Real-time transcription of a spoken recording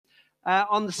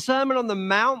on the Sermon on the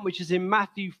Mount, which is in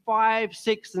Matthew 5,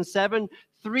 6, and 7,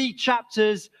 3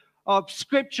 chapters of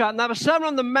Scripture. Now, the Sermon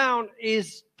on the Mount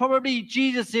is probably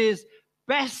Jesus'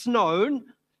 best known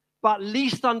but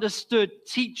least understood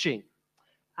teaching.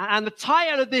 And the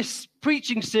title of this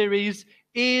preaching series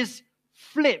is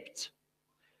Flipped,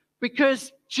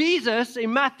 because Jesus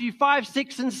in Matthew 5,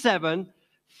 6, and 7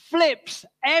 flips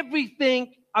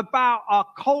everything about our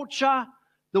culture,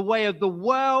 the way of the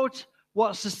world,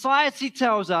 what society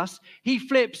tells us. He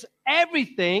flips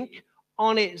everything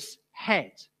on its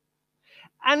head.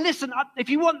 And listen, if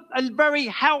you want a very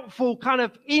helpful kind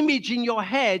of image in your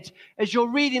head as you're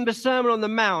reading the Sermon on the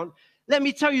Mount, let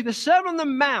me tell you, the Sermon on the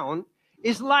Mount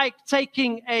is like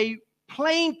taking a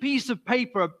plain piece of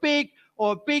paper, a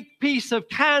big piece of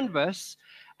canvas,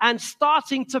 and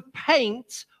starting to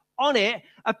paint on it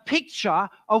a picture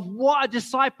of what a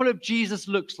disciple of Jesus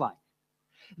looks like.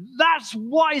 That's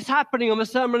what is happening on the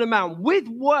Sermon on the Mount. With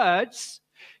words,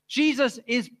 Jesus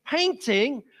is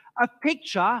painting a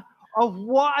picture of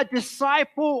what a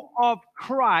disciple of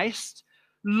Christ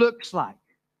looks like.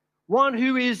 One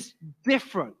who is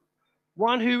different,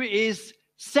 one who is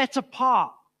set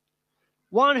apart,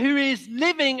 one who is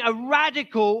living a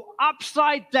radical,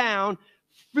 upside down,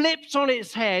 flipped on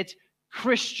its head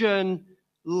Christian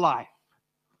life.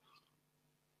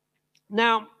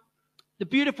 Now, the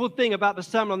beautiful thing about the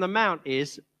Sermon on the Mount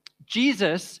is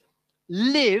Jesus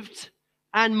lived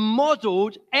and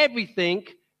modeled everything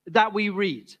that we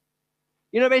read.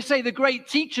 You know, they say the great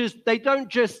teachers, they don't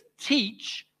just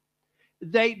teach,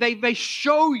 they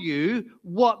show you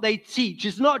what they teach.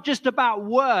 It's not just about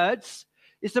words,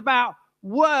 it's about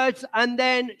words and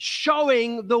then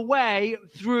showing the way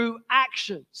through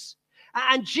actions.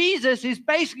 And Jesus is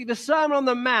basically the Sermon on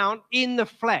the Mount in the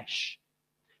flesh.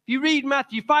 If you read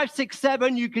Matthew 5, 6,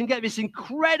 7, you can get this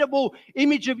incredible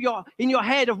image in your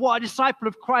head of what a disciple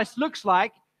of Christ looks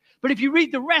like. But if you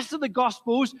read the rest of the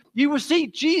Gospels, you will see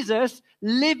Jesus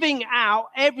living out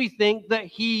everything that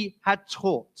he had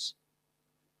taught.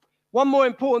 One more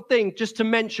important thing just to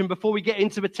mention before we get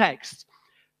into the text.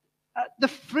 The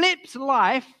flipped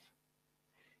life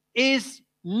is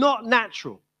not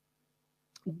natural.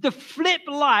 The flipped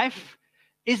life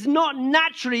is not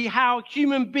naturally how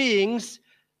human beings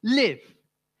live.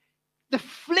 The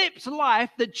flipped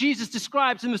life that Jesus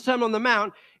describes in the Sermon on the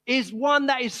Mount is one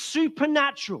that is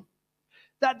supernatural,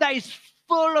 that is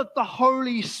full of the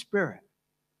Holy Spirit.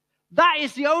 That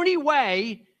is the only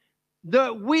way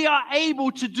that we are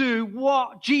able to do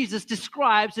what Jesus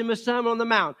describes in the Sermon on the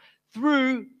Mount,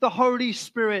 through the Holy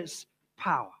Spirit's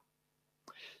power.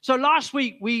 So last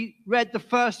week we read the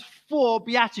first 4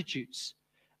 Beatitudes.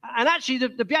 And actually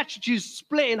the Beatitudes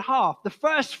split in half. The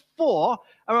first 4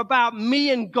 are about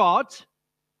me and God.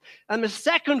 And the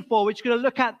second 4, which we're going to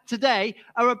look at today,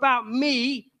 are about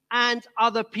me and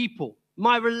other people,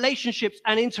 my relationships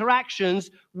and interactions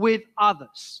with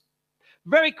others.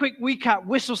 Very quick recap,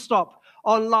 whistle stop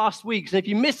on last week's. And if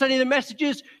you missed any of the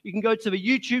messages, you can go to the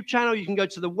YouTube channel, you can go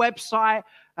to the website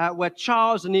where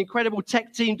Charles and the incredible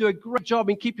tech team do a great job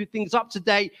in keeping things up to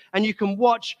date, and you can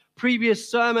watch previous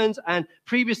sermons and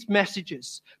previous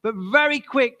messages. But very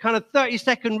quick, kind of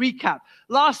 30-second recap.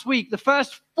 Last week, the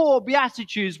first 4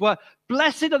 Beatitudes were,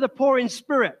 blessed are the poor in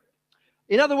spirit.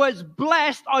 In other words,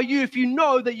 blessed are you if you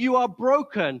know that you are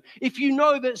broken, if you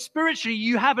know that spiritually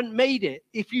you haven't made it.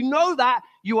 If you know that,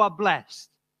 you are blessed.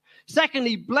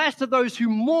 Secondly, blessed are those who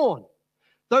mourn,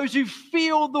 those who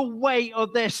feel the weight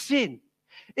of their sin.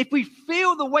 If we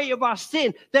feel the weight of our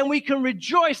sin, then we can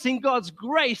rejoice in God's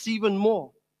grace even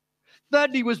more.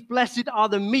 Thirdly was blessed are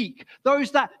the meek,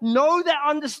 those that know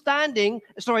their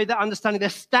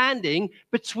standing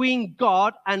between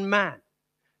God and man.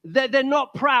 They're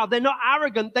not proud, they're not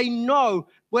arrogant, they know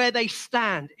where they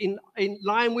stand in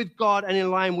line with God and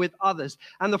in line with others.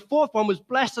 And the fourth one was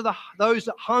blessed are those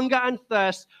that hunger and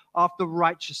thirst after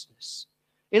righteousness.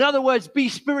 In other words, be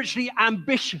spiritually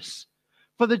ambitious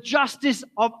for the justice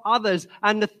of others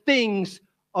and the things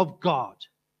of God.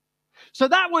 So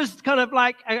that was kind of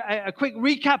like a quick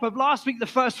recap of last week, the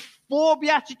first 4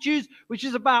 Beatitudes, which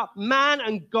is about man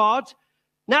and God.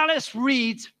 Now let's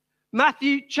read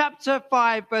Matthew chapter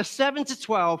 5, verse 7 to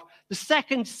 12, the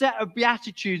second set of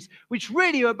Beatitudes, which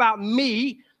really are about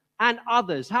me and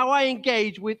others, how I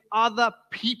engage with other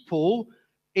people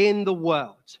in the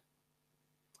world.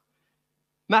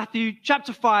 Matthew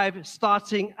chapter 5,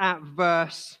 starting at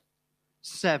verse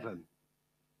 7.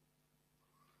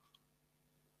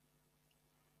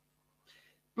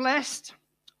 Blessed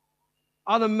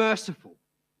are the merciful,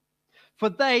 for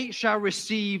they shall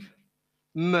receive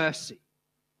mercy.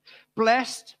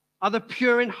 Blessed are the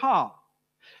pure in heart,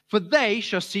 for they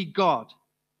shall see God.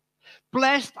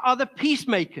 Blessed are the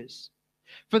peacemakers,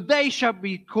 for they shall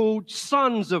be called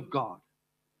sons of God.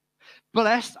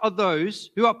 Blessed are those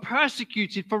who are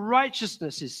persecuted for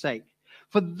righteousness' sake,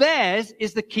 for theirs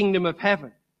is the kingdom of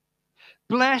heaven.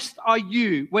 Blessed are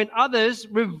you when others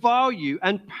revile you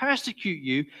and persecute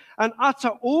you and utter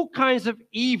all kinds of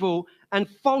evil and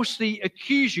falsely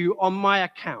accuse you on my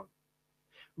account.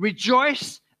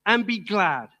 Rejoice and be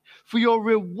glad, for your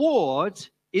reward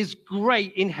is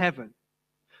great in heaven.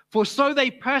 For so they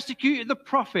persecuted the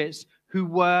prophets who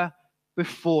were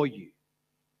before you.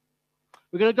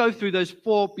 We're going to go through those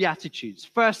 4 Beatitudes.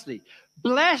 Firstly,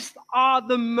 blessed are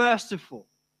the merciful,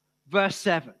 verse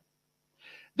 7.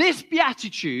 This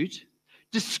Beatitude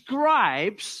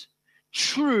describes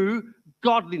true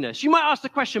godliness. You might ask the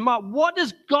question, Mark, what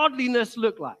does godliness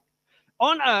look like?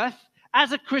 On earth,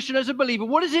 as a Christian, as a believer,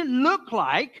 what does it look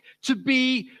like to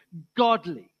be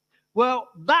godly? Well,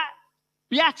 that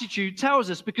Beatitude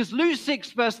tells us, because Luke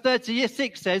 6, verse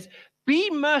 36 says, be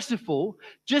merciful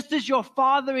just as your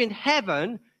Father in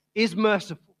heaven is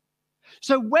merciful.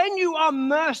 So when you are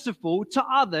merciful to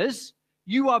others,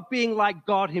 you are being like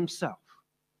God himself.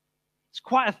 It's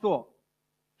quite a thought.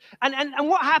 And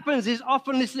what happens is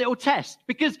often this little test,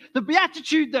 because the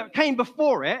Beatitude that came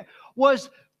before it was,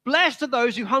 blessed are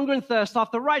those who hunger and thirst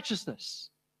after righteousness.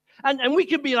 And we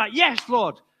can be like, yes,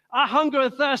 Lord, I hunger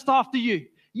and thirst after you.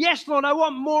 Yes, Lord, I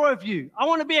want more of you. I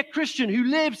want to be a Christian who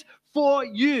lives for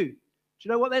you. Do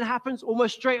you know what then happens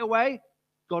almost straight away?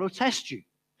 God will test you.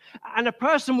 And a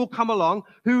person will come along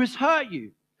who has hurt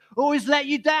you, or has let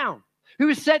you down, who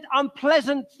has said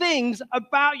unpleasant things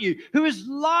about you, who has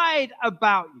lied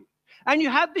about you. And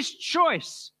you have this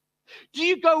choice. Do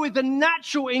you go with the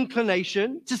natural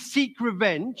inclination to seek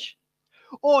revenge,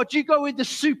 or do you go with the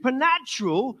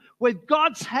supernatural with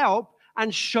God's help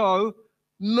and show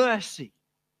mercy?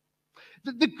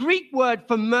 The Greek word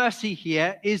for mercy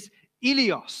here is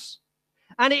eleos,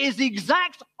 and it is the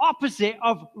exact opposite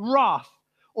of wrath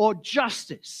or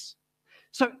justice.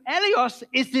 So eleos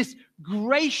is this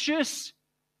gracious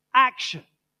action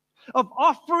of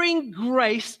offering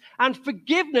grace and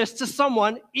forgiveness to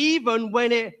someone even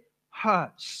when it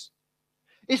hurts.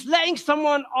 It's letting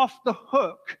someone off the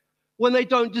hook when they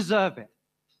don't deserve it.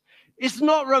 It's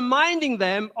not reminding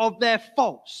them of their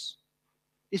faults.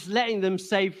 It's letting them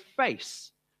save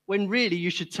face when really you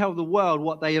should tell the world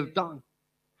what they have done.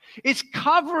 It's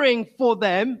covering for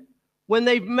them when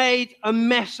they've made a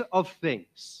mess of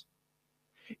things.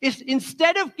 It's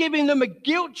instead of giving them a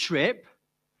guilt trip,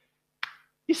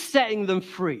 it's setting them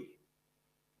free.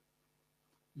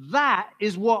 That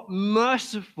is what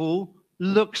merciful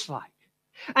looks like.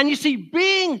 And you see,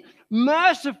 being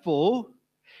merciful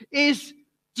is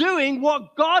doing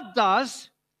what God does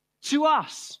to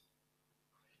us.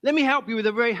 Let me help you with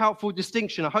a very helpful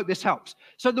distinction. I hope this helps.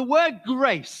 So the word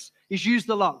grace is used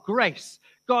a lot. Grace,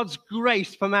 God's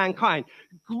grace for mankind.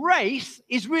 Grace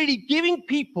is really giving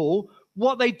people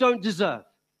what they don't deserve.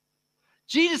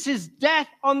 Jesus' death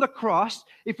on the cross,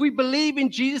 if we believe in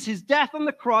Jesus, his death on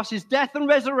the cross, his death and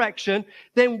resurrection,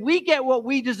 then we get what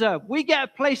we deserve. We get a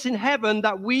place in heaven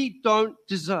that we don't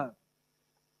deserve.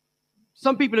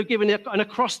 Some people have given an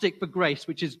acrostic for grace,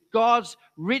 which is God's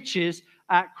riches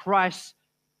at Christ's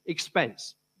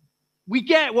expense. We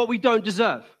get what we don't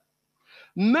deserve.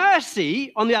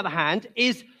 Mercy, on the other hand,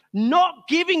 is not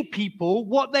giving people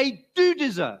what they do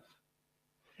deserve.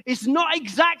 It's not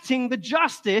exacting the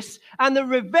justice and the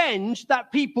revenge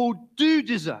that people do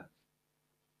deserve.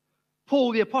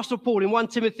 Paul, the Apostle Paul, in 1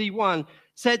 Timothy 1,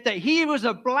 said that he was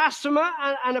a blasphemer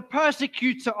and a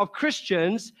persecutor of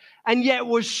Christians, and yet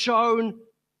was shown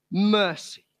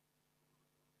mercy.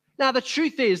 Now, the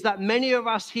truth is that many of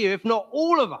us here, if not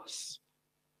all of us,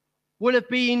 would have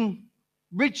been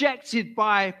rejected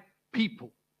by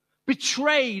people,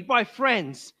 betrayed by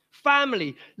friends,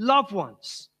 family, loved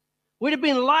ones. We'd have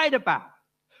been lied about.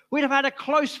 We'd have had a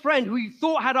close friend who we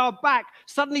thought had our back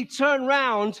suddenly turn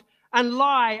around and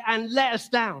lie and let us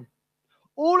down.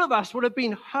 All of us would have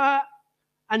been hurt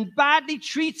and badly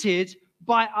treated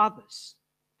by others.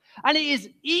 And it is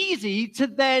easy to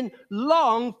then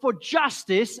long for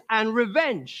justice and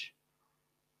revenge.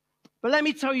 But let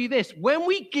me tell you this, when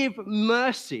we give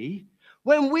mercy,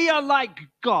 when we are like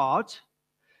God,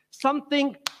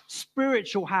 something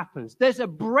spiritual happens. There's a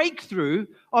breakthrough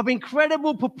of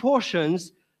incredible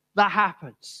proportions that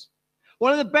happens.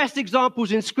 One of the best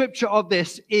examples in Scripture of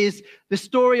this is the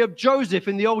story of Joseph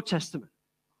in the Old Testament.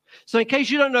 So in case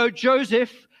you don't know,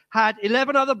 Joseph had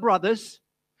 11 other brothers,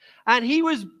 and he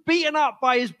was beaten up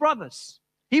by his brothers.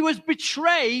 He was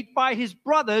betrayed by his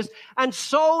brothers and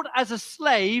sold as a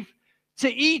slave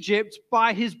to Egypt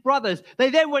by his brothers. They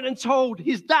then went and told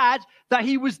his dad that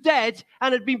he was dead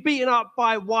and had been beaten up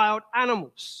by wild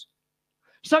animals.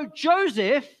 So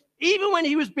Joseph, even when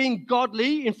he was being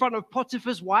godly in front of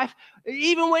Potiphar's wife,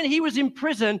 even when he was in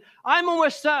prison, I'm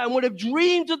almost certain would have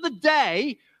dreamed of the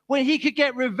day when he could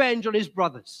get revenge on his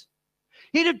brothers.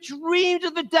 He'd have dreamed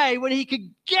of the day when he could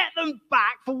get them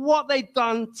back for what they'd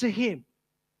done to him.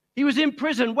 He was in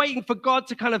prison waiting for God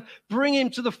to kind of bring him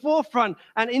to the forefront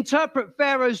and interpret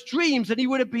Pharaoh's dreams, and he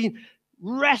would have been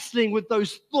wrestling with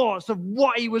those thoughts of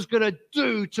what he was going to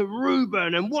do to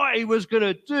Reuben and what he was going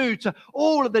to do to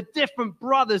all of the different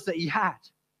brothers that he had.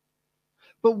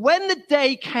 But when the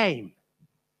day came,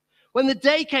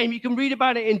 you can read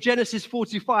about it in Genesis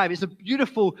 45. It's a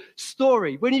beautiful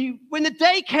story. When the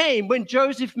day came, when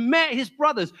Joseph met his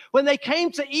brothers, when they came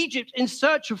to Egypt in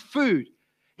search of food,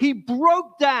 he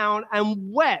broke down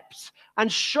and wept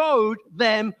and showed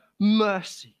them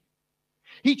mercy.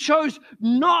 He chose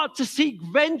not to seek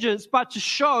vengeance, but to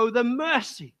show them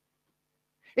mercy.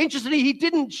 Interestingly, he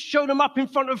didn't show them up in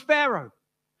front of Pharaoh.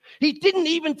 He didn't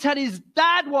even tell his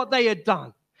dad what they had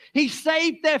done. He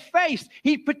saved their face.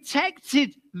 He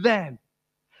protected them.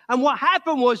 And what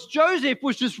happened was Joseph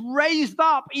was just raised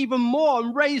up even more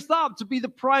and raised up to be the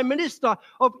prime minister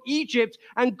of Egypt.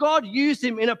 And God used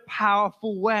him in a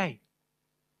powerful way.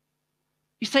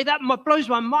 You say, that blows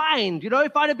my mind. You know,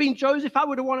 if I'd have been Joseph, I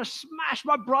would have wanted to smash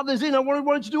my brothers in. I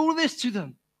wanted to do all this to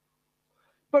them.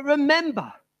 But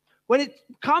remember, when it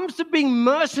comes to being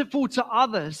merciful to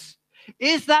others,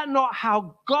 is that not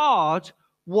how God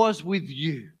was with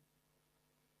you?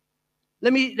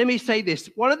 Let me say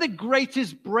this. One of the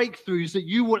greatest breakthroughs that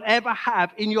you will ever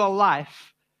have in your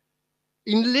life,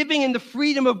 in living in the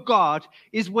freedom of God,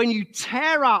 is when you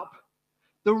tear up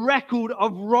the record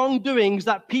of wrongdoings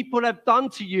that people have done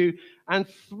to you and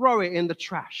throw it in the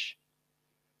trash.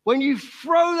 When you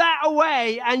throw that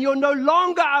away and you're no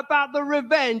longer about the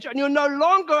revenge and you're no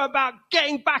longer about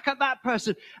getting back at that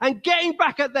person and getting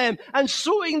back at them and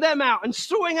sorting them out and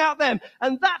sorting out them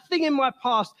and that thing in my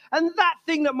past and that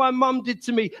thing that my mum did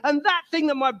to me and that thing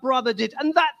that my brother did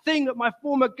and that thing that my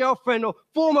former girlfriend or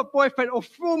former boyfriend or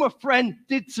former friend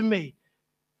did to me.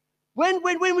 When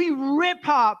we rip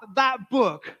up that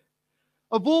book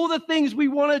of all the things we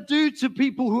want to do to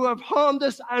people who have harmed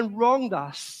us and wronged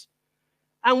us,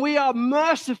 and we are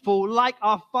merciful like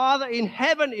our Father in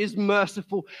heaven is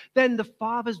merciful, then the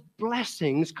Father's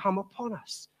blessings come upon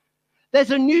us.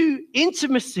 There's a new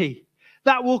intimacy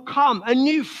that will come, a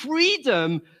new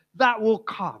freedom that will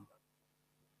come.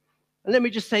 And let me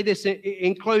just say this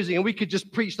in closing, and we could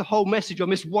just preach the whole message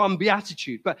on this one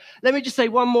beatitude, but let me just say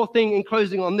one more thing in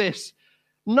closing on this.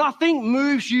 Nothing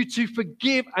moves you to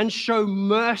forgive and show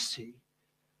mercy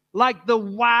like the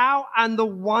wow and the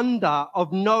wonder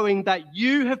of knowing that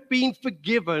you have been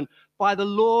forgiven by the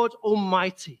Lord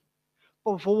Almighty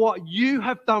for what you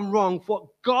have done wrong, for what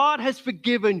God has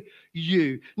forgiven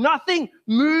you. Nothing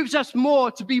moves us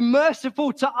more to be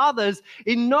merciful to others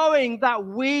in knowing that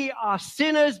we are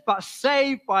sinners but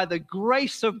saved by the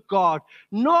grace of God,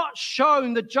 not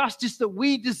shown the justice that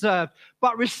we deserve,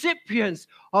 but recipients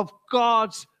of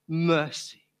God's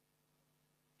mercy.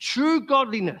 True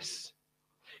godliness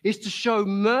is to show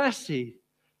mercy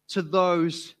to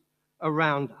those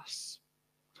around us.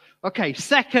 Okay,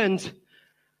 second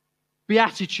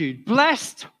beatitude.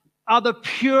 Blessed are the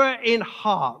pure in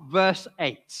heart, verse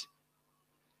 8.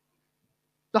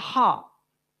 The heart.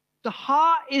 The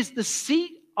heart is the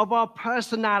seat of our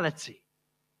personality.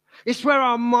 It's where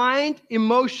our mind,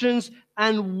 emotions,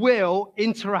 and will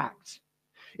interact.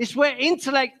 It's where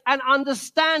intellect and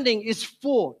understanding is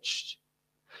forged.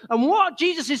 And what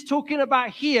Jesus is talking about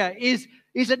here is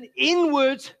an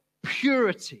inward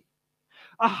purity,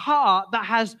 a heart that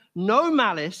has no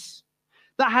malice,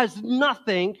 that has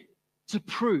nothing to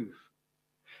prove.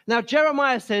 Now,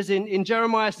 Jeremiah says in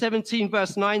Jeremiah 17,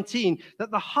 verse 19, that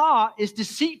the heart is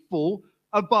deceitful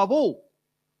above all.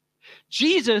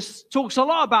 Jesus talks a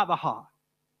lot about the heart.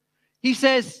 He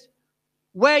says,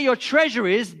 where your treasure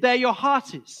is, there your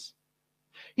heart is.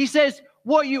 He says,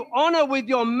 what you honor with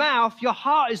your mouth, your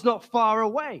heart is not far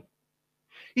away.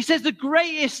 He says the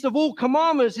greatest of all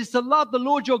commandments is to love the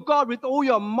Lord your God with all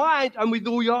your mind and with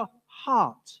all your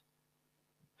heart.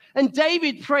 And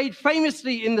David prayed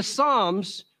famously in the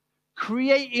Psalms,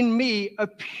 create in me a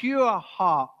pure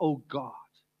heart, O God.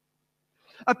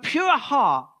 A pure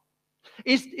heart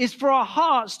is for our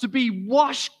hearts to be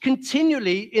washed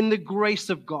continually in the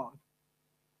grace of God.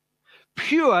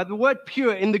 Pure, the word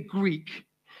pure in the Greek,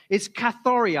 is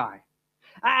kathoriai,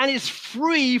 and it's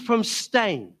free from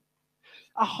stain.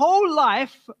 A whole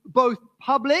life, both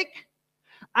public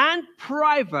and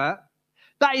private,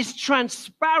 that is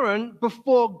transparent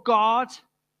before God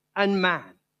and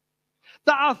man.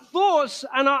 That our thoughts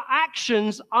and our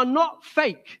actions are not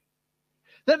fake.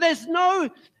 That there's no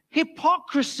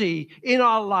hypocrisy in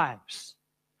our lives.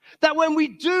 That when we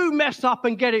do mess up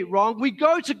and get it wrong, we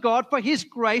go to God for his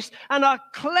grace and are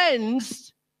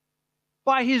cleansed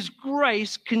by his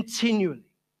grace continually.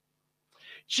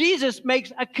 Jesus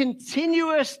makes a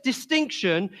continuous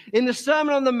distinction in the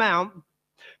Sermon on the Mount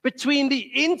between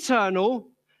the internal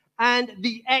and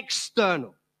the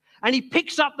external. And he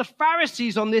picks up the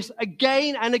Pharisees on this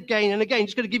again and again and again.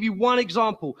 Just going to give you one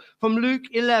example from Luke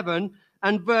 11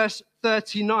 and verse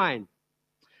 39.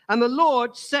 And the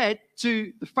Lord said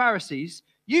to the Pharisees,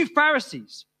 "You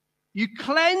Pharisees, you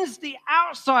cleanse the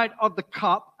outside of the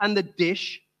cup and the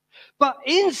dish, but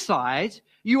inside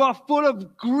you are full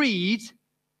of greed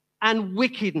and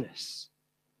wickedness."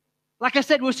 Like I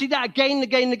said, we'll see that again and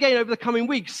again and again over the coming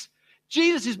weeks.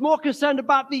 Jesus is more concerned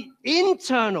about the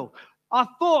internal, our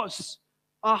thoughts,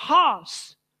 our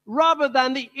hearts, rather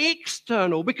than the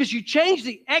external, because you change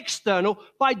the external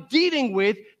by dealing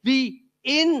with the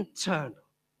internal.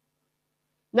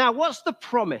 Now, what's the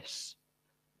promise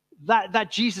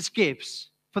that Jesus gives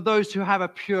for those who have a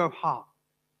pure heart?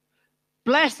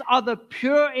 Blessed are the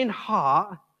pure in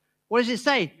heart. What does it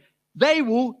say? They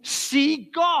will see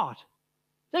God.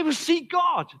 They will see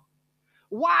God.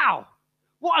 Wow,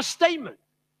 what a statement.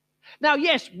 Now,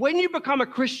 yes, when you become a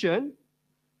Christian,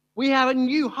 we have a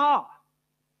new heart.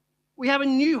 We have a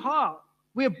new heart.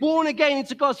 We are born again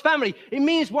into God's family. It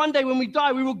means one day when we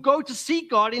die, we will go to see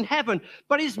God in heaven.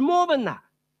 But it's more than that.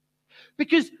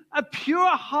 Because a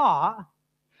pure heart,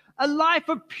 a life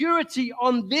of purity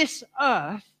on this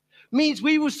earth, means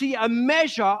we will see a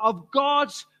measure of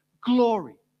God's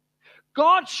glory.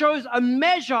 God shows a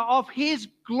measure of his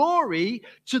glory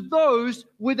to those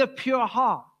with a pure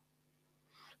heart.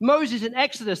 Moses in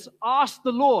Exodus asked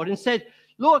the Lord and said,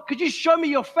 "Lord, could you show me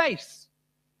your face?"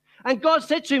 And God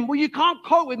said to him, "Well, you can't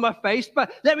cope with my face,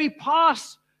 but let me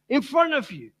pass in front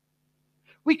of you."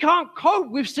 We can't cope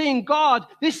with seeing God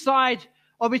this side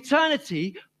of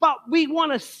eternity, but we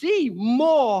want to see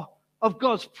more of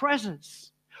God's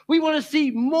presence. We want to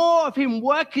see more of him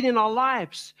working in our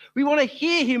lives. We want to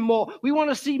hear him more. We want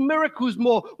to see miracles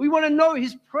more. We want to know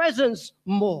his presence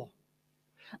more.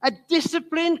 A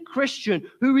disciplined Christian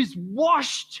who is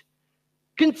washed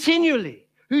continually,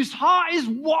 whose heart is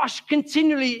washed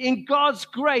continually in God's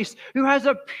grace, who has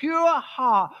a pure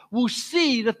heart, will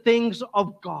see the things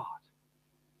of God.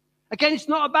 Again, it's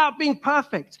not about being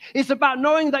perfect. It's about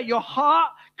knowing that your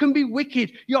heart can be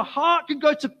wicked. Your heart can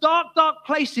go to dark, dark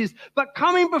places. But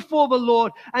coming before the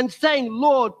Lord and saying,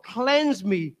 "Lord, cleanse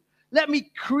me. Let me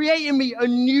create in me a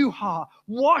new heart.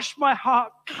 Wash my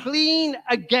heart clean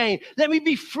again. Let me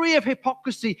be free of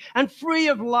hypocrisy and free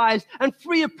of lies and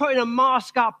free of putting a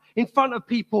mask up in front of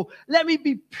people. Let me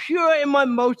be pure in my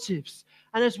motives."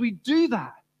 And as we do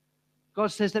that, God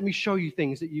says, "Let me show you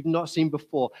things that you've not seen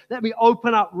before. Let me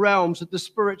open up realms of the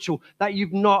spiritual that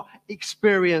you've not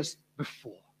experienced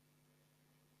before."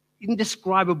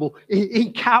 Indescribable,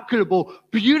 incalculable,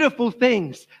 beautiful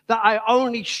things that I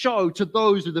only show to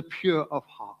those who are pure of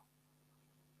heart.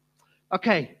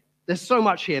 Okay, there's so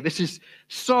much here. This is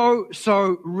so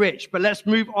rich. But let's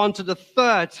move on to the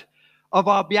third of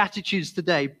our Beatitudes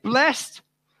today. Blessed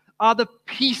are the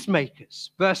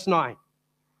peacemakers, verse 9.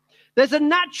 There's a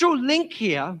natural link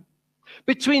here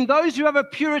between those who have a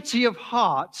purity of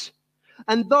heart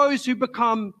and those who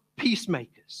become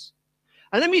peacemakers.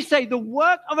 And let me say, the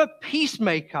work of a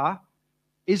peacemaker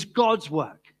is God's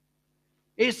work.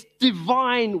 It's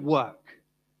divine work.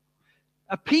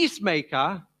 A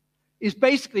peacemaker is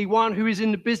basically one who is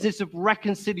in the business of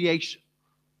reconciliation.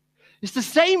 It's the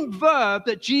same verb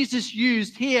that Jesus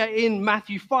used here in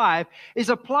Matthew 5 is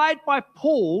applied by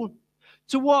Paul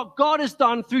to what God has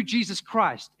done through Jesus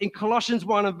Christ in Colossians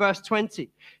 1 and verse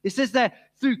 20. It says there,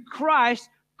 through Christ,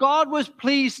 God was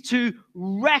pleased to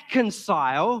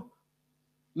reconcile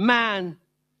man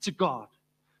to God.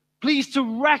 Pleased to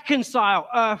reconcile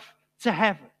earth to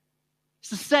heaven. It's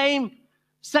the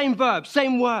same verb,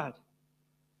 same word.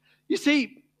 You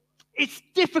see, it's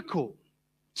difficult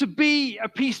to be a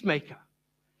peacemaker.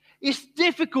 It's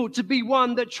difficult to be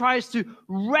one that tries to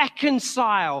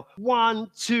reconcile one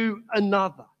to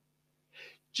another.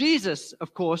 Jesus,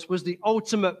 of course, was the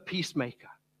ultimate peacemaker.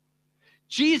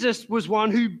 Jesus was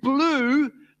one who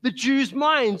blew the Jews'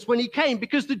 minds when he came,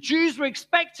 because the Jews were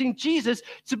expecting Jesus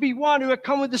to be one who would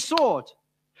come with the sword,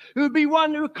 who would be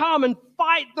one who would come and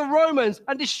fight the Romans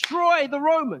and destroy the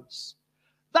Romans.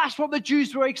 That's what the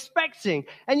Jews were expecting.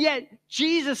 And yet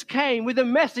Jesus came with a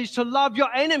message to love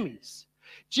your enemies.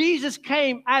 Jesus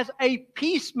came as a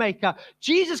peacemaker.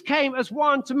 Jesus came as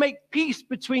one to make peace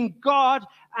between God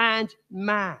and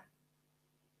man.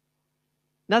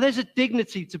 Now, there's a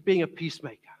dignity to being a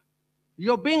peacemaker.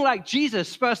 You're being like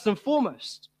Jesus first and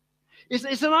foremost.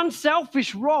 It's an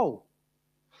unselfish role.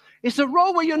 It's a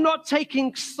role where you're not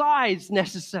taking sides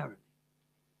necessarily.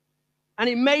 And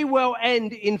it may well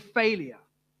end in failure.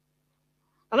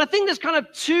 And I think there's kind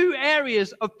of two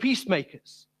areas of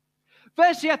peacemakers.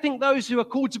 Firstly, I think those who are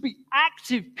called to be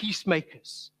active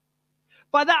peacemakers.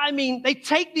 By that I mean they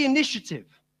take the initiative.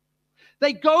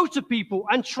 They go to people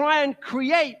and try and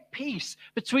create peace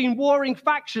between warring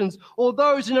factions, or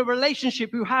those in a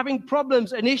relationship who are having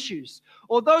problems and issues,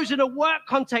 or those in a work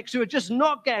context who are just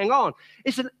not getting on.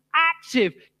 It's an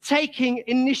active taking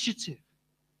initiative.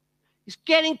 It's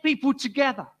getting people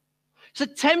together. It's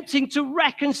attempting to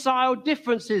reconcile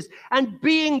differences and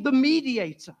being the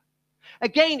mediator.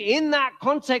 Again, in that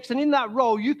context and in that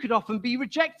role, you could often be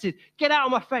rejected. Get out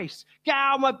of my face. Get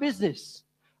out of my business.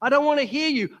 I don't want to hear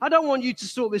you. I don't want you to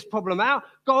sort this problem out.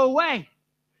 Go away.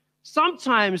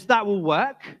 Sometimes that will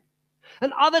work,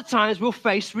 and other times we'll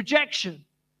face rejection.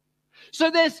 So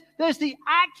there's the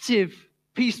active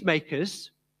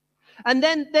peacemakers, and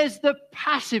then there's the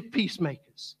passive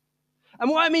peacemakers.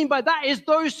 And what I mean by that is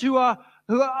those who are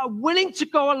willing to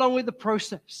go along with the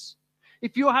process.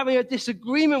 If you're having a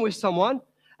disagreement with someone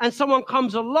and someone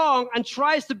comes along and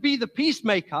tries to be the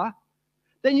peacemaker,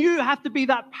 then you have to be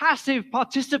that passive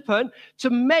participant to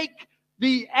make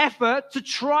the effort to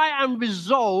try and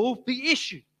resolve the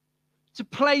issue, to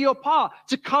play your part,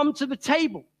 to come to the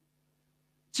table,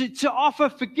 to offer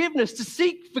forgiveness, to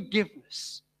seek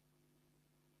forgiveness.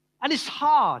 And it's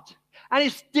hard and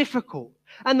it's difficult.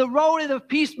 And the role of the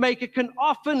peacemaker can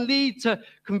often lead to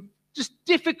just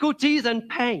difficulties and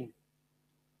pain.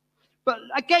 But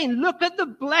again, look at the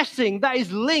blessing that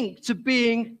is linked to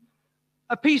being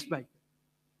a peacemaker.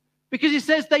 Because it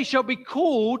says they shall be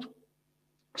called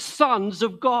sons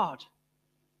of God.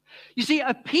 You see,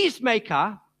 a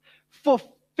peacemaker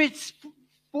forfeits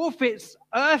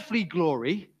earthly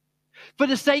glory for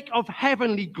the sake of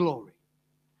heavenly glory.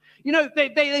 You know,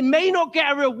 they may not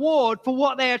get a reward for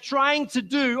what they are trying to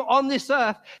do on this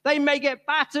earth. They may get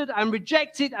battered and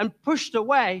rejected and pushed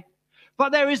away.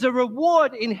 But there is a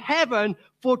reward in heaven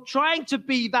for trying to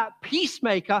be that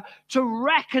peacemaker to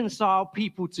reconcile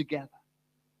people together.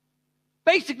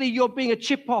 Basically, you're being a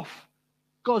chip off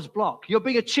God's block. You're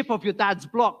being a chip off your dad's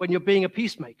block when you're being a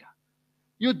peacemaker.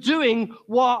 You're doing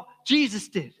what Jesus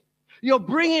did. You're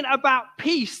bringing about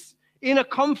peace in a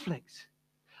conflict.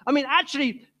 I mean,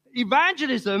 actually,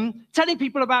 evangelism, telling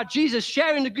people about Jesus,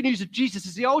 sharing the good news of Jesus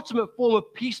is the ultimate form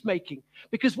of peacemaking.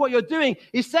 Because what you're doing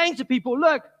is saying to people,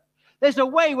 look, there's a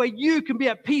way where you can be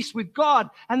at peace with God,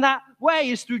 and that way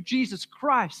is through Jesus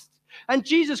Christ. And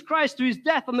Jesus Christ, through his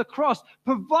death on the cross,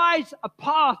 provides a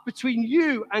path between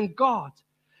you and God.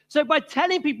 So by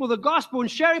telling people the gospel and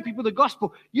sharing people the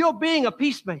gospel, you're being a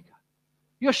peacemaker.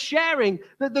 You're sharing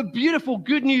the beautiful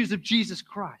good news of Jesus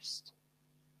Christ.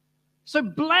 So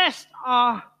blessed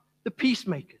are the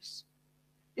peacemakers.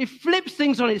 It flips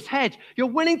things on its head. You're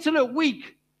willing to look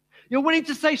weak. You're willing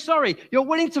to say sorry. You're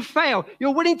willing to fail.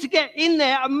 You're willing to get in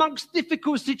there amongst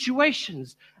difficult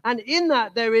situations. And in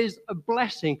that, there is a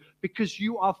blessing because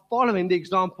you are following the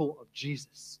example of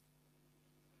Jesus.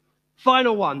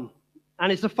 Final one,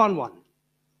 and it's a fun one,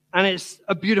 and it's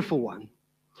a beautiful one.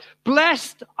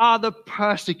 Blessed are the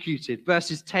persecuted,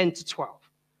 verses 10 to 12.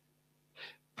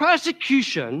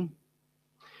 Persecution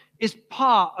is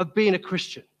part of being a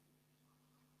Christian.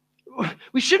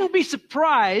 We shouldn't be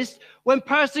surprised when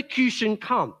persecution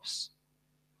comes.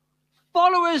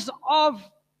 Followers of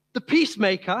the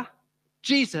peacemaker,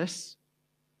 Jesus,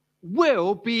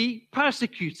 will be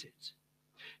persecuted.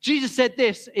 Jesus said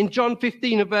this in John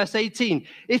 15 and verse 18.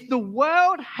 If the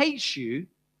world hates you,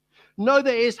 know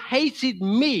that it has hated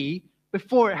me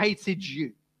before it hated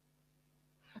you.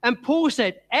 And Paul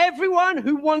said, everyone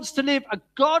who wants to live a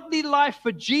godly life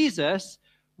for Jesus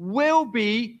will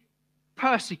be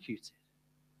persecuted.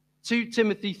 2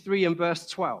 Timothy 3 and verse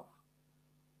 12.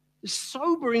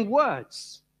 Sobering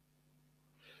words.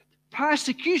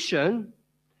 Persecution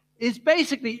is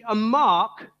basically a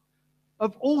mark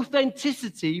of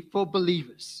authenticity for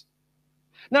believers.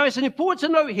 Now, it's important to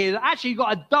note here that actually you've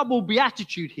got a double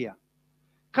beatitude here.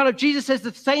 Kind of Jesus says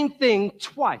the same thing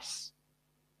twice.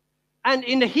 And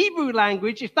in the Hebrew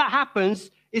language, if that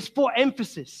happens, it's for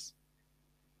emphasis.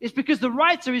 It's because the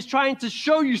writer is trying to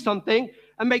show you something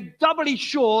and make doubly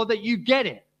sure that you get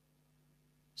it.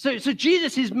 So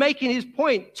Jesus is making his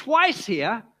point twice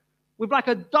here with like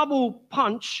a double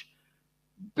punch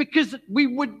because we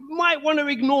might want to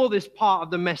ignore this part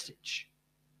of the message.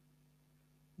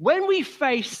 When we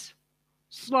face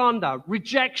slander,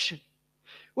 rejection,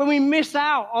 when we miss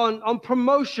out on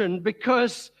promotion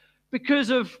because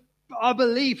of our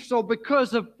beliefs or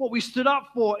because of what we stood up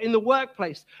for in the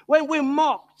workplace, when we're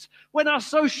mocked, when our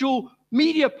social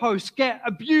media posts get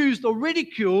abused or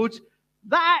ridiculed,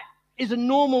 that is a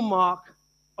normal mark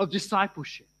of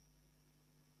discipleship.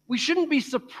 We shouldn't be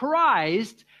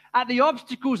surprised at the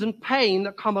obstacles and pain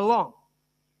that come along.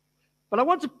 But I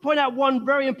want to point out one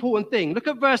very important thing. Look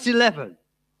at verse 11,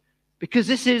 because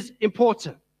this is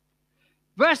important.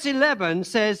 Verse 11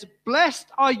 says, "Blessed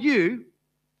are you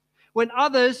when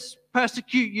others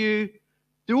persecute you,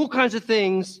 do all kinds of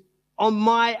things on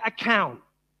my account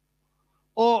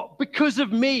or because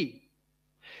of me."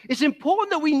 It's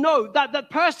important that we know that the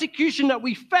persecution that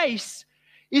we face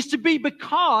is to be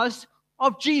because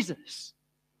of Jesus.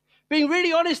 Being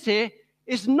really honest here,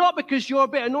 it's not because you're a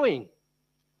bit annoying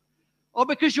or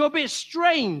because you're a bit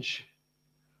strange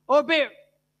or a bit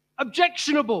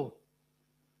objectionable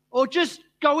or just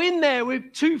go in there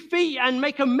with 2 feet and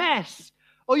make a mess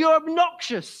or you're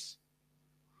obnoxious.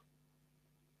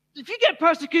 If you get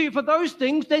persecuted for those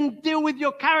things, then deal with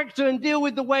your character and deal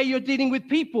with the way you're dealing with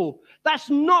people. That's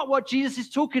not what Jesus is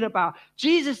talking about.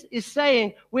 Jesus is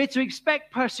saying we're to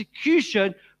expect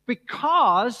persecution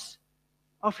because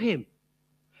of him.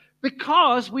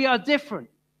 Because we are different.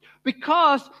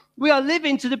 Because we are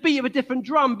living to the beat of a different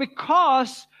drum.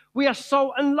 Because we are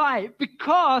salt and light.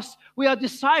 Because we are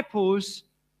disciples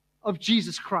of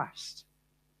Jesus Christ.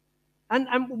 And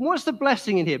what's the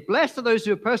blessing in here? Blessed are those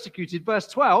who are persecuted, verse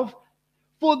 12,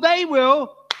 for they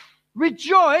will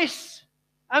rejoice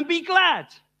and be glad.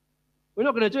 We're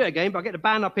not going to do it again, but I'll get the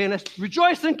band up here and let's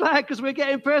rejoice and glad because we're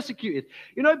getting persecuted.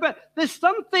 But there's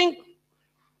something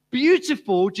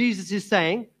beautiful, Jesus is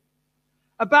saying,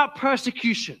 about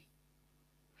persecution.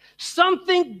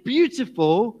 Something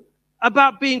beautiful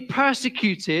about being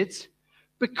persecuted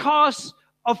because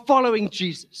of following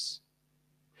Jesus.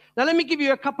 Now, let me give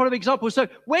you a couple of examples. So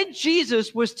when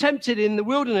Jesus was tempted in the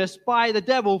wilderness by the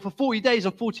devil for 40 days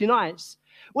and 40 nights,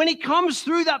 when he comes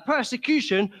through that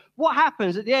persecution, what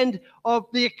happens at the end of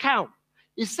the account?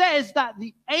 It says that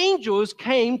the angels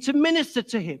came to minister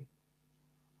to him.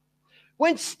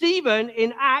 When Stephen,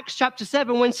 in Acts chapter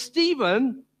 7, when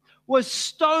Stephen was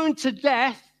stoned to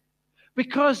death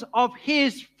because of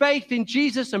his faith in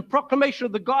Jesus and proclamation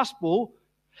of the gospel,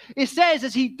 it says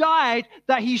as he died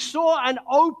that he saw an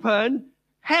open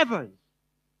heaven.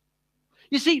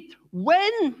 You see,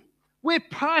 when we're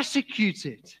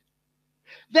persecuted,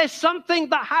 there's something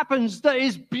that happens that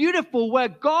is beautiful where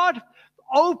God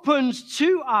opens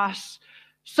to us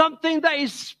something that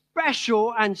is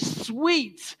special and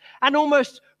sweet and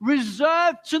almost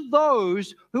reserved to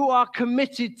those who are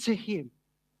committed to him.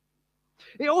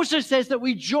 It also says that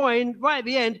we join, right at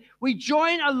the end, we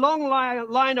join a long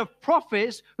line of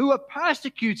prophets who are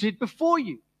persecuted before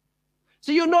you.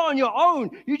 So you're not on your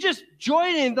own. You just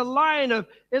join in the line of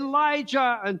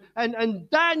Elijah and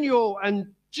Daniel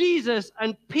and Jesus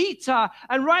and Peter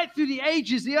and right through the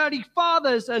ages, the early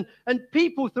fathers and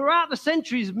people throughout the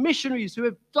centuries, missionaries who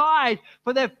have died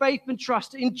for their faith and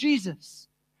trust in Jesus.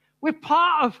 We're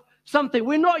part of something.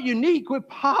 We're not unique. We're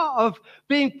part of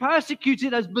being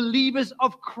persecuted as believers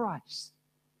of Christ.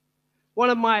 One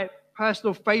of my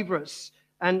personal favorites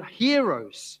and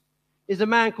heroes is a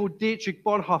man called Dietrich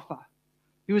Bonhoeffer.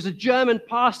 He was a German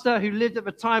pastor who lived at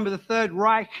the time of the Third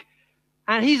Reich.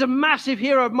 And he's a massive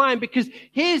hero of mine because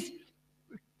his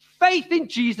faith in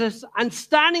Jesus and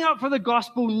standing up for the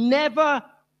gospel never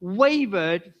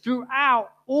wavered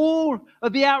throughout all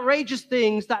of the outrageous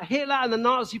things that Hitler and the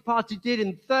Nazi Party did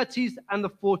in the 30s and the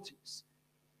 40s.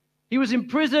 He was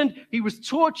imprisoned, he was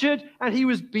tortured, and he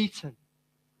was beaten.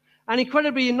 And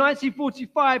incredibly, in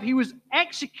 1945, he was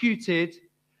executed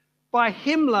by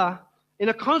Himmler in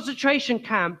a concentration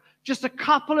camp just a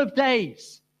couple of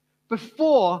days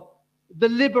before the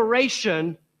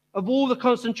liberation of all the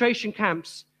concentration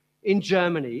camps in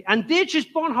Germany. And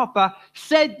Dietrich Bonhoeffer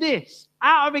said this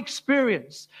out of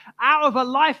experience, out of a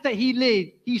life that he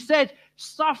lived. He said,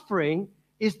 suffering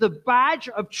is the badge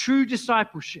of true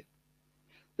discipleship.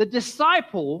 The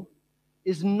disciple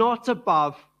is not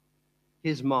above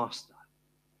his master.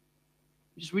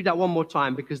 Just read that one more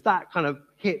time because that kind of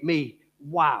hit me.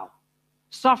 Wow.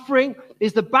 Suffering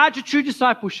is the badge of true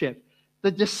discipleship.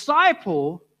 The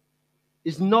disciple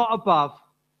is not above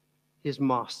his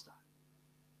master.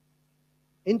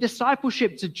 In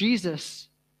discipleship to Jesus,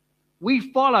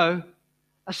 we follow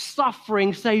a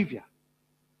suffering Savior.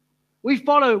 We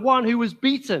follow one who was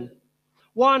beaten,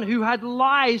 one who had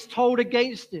lies told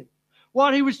against him,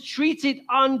 while he was treated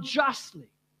unjustly.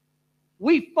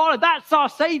 We follow. That's our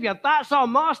Savior. That's our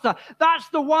Master. That's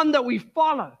the one that we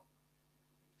follow.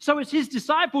 So as his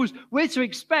disciples, we're to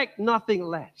expect nothing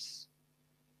less.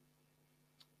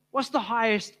 What's the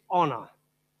highest honor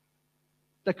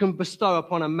that can bestow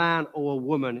upon a man or a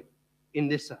woman in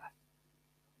this earth?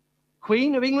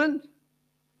 Queen of England?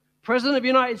 President of the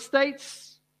United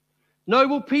States?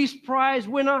 Nobel Peace Prize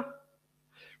winner?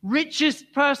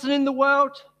 Richest person in the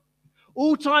world?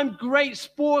 All-time great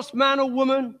sportsman or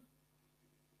woman?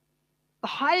 The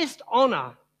highest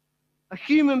honor a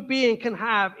human being can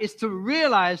have is to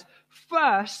realize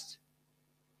first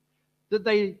that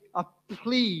they are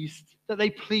pleased, that they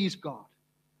please God.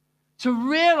 To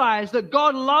realize that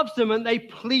God loves them and they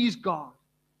please God.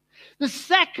 The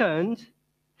second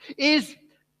is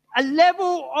a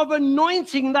level of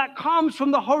anointing that comes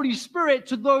from the Holy Spirit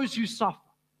to those who suffer.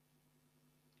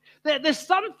 There's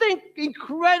something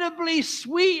incredibly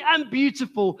sweet and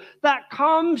beautiful that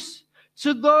comes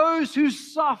to those who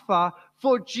suffer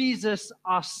for Jesus,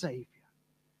 our Savior.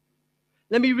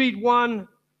 Let me read one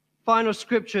final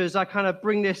scripture as I kind of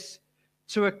bring this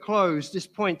to a close, this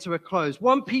point to a close.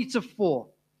 1 Peter 4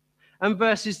 and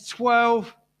verses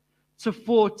 12 to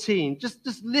 14. Just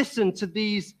listen to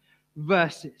these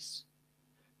verses.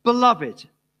 Beloved,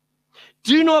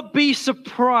 do not be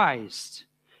surprised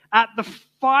at the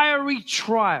fiery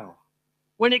trial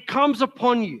when it comes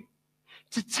upon you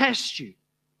to test you,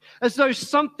 as though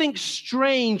something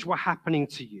strange were happening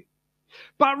to you.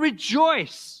 But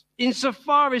rejoice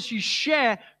insofar as you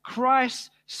share Christ's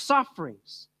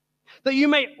sufferings, that you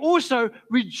may also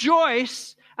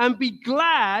rejoice and be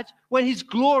glad when his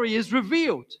glory is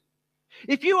revealed.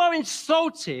 If you are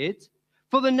insulted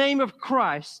for the name of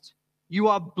Christ, you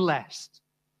are blessed,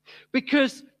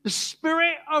 because the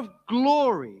Spirit of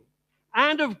glory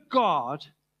and of God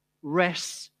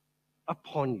rests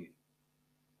upon you.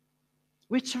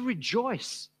 We're to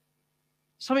rejoice.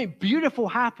 Something beautiful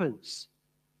happens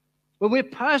when we're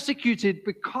persecuted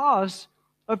because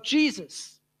of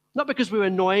Jesus. Not because we're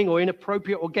annoying or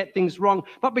inappropriate or get things wrong,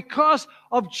 but because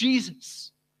of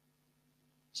Jesus.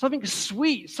 Something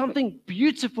sweet, something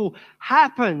beautiful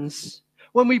happens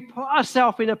when we put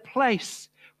ourselves in a place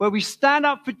where we stand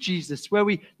up for Jesus, where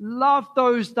we love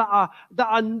those that are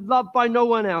loved by no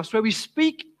one else, where we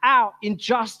speak out in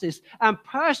justice and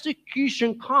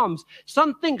persecution comes.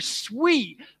 Something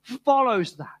sweet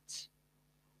follows that.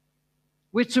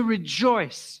 We're to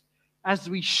rejoice as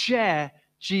we share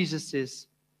Jesus's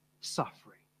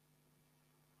suffering.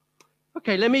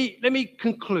 Okay, let me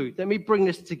conclude. Let me bring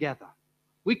this together.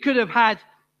 We could have had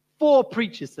 4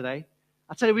 preachers today.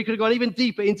 I tell you, we could have gone even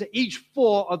deeper into each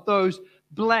 4 of those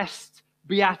blessed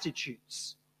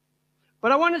beatitudes.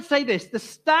 But I want to say this: the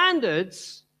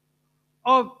standards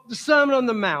of the Sermon on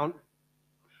the Mount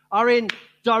are in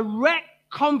direct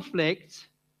conflict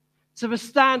to the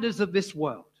standards of this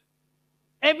world.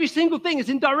 Every single thing is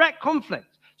in direct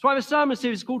conflict. That's why the sermon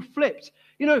series is called Flipped.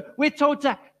 You know, we're told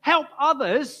to help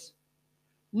others,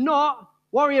 not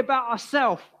worry about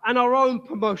ourselves and our own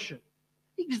promotion.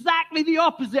 Exactly the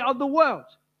opposite of the world.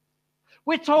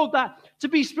 We're told that to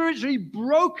be spiritually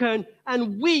broken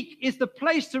and weak is the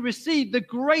place to receive the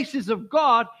graces of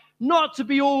God, not to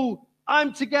be all,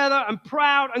 I'm together and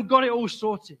proud and got it all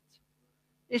sorted.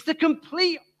 It's the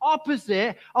complete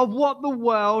opposite of what the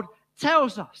world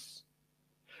tells us.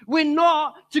 We're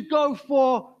not to go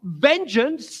for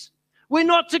vengeance. We're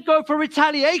not to go for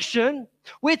retaliation.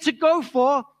 We're to go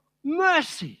for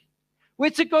mercy.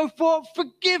 We're to go for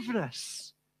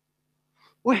forgiveness.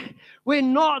 We're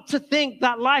not to think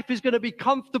that life is going to be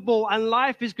comfortable and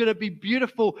life is going to be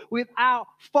beautiful without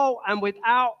fault and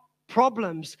without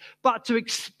problems, but to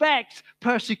expect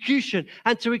persecution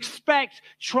and to expect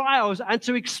trials and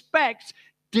to expect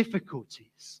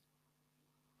difficulties.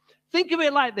 Think of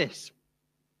it like this.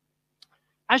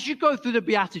 As you go through the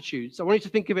Beatitudes, I want you to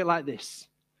think of it like this.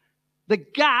 The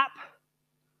gap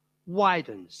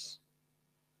widens.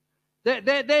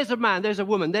 There's a man, there's a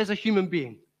woman, there's a human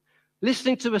being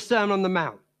listening to a Sermon on the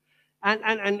Mount.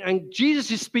 And Jesus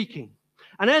is speaking.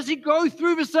 And as he goes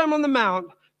through the Sermon on the Mount,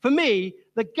 for me,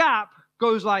 the gap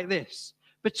goes like this,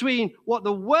 between what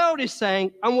the world is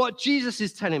saying and what Jesus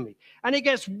is telling me. And it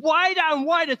gets wider and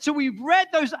wider till we've read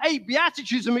those 8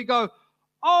 Beatitudes and we go,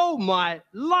 oh my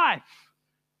life.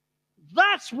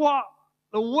 That's what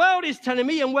the world is telling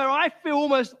me and where I feel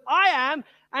almost I am.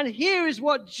 And here is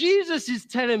what Jesus is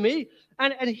telling me.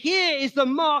 And here is the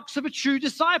marks of a true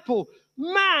disciple.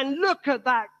 Man, look at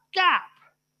that gap.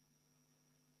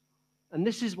 And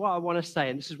this is what I want to say,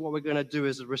 and this is what we're going to do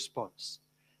as a response.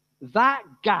 That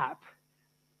gap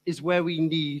is where we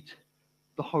need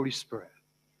the Holy Spirit.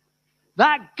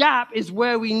 That gap is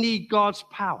where we need God's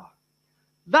power.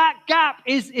 That gap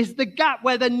is the gap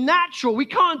where the natural, we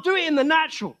can't do it in the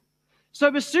natural. So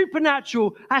the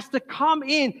supernatural has to come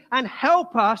in and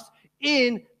help us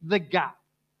in the gap.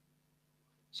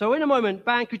 So in a moment,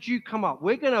 band, could you come up?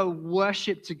 We're going to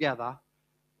worship together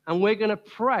and we're going to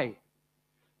pray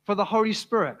for the Holy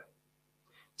Spirit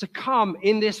to come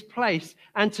in this place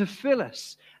and to fill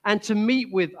us and to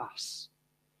meet with us.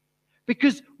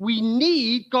 Because we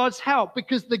need God's help,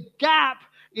 because the gap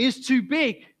is too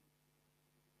big.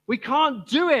 We can't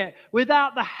do it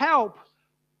without the help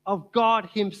of God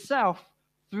himself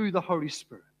through the Holy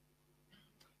Spirit.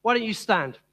 Why don't you stand?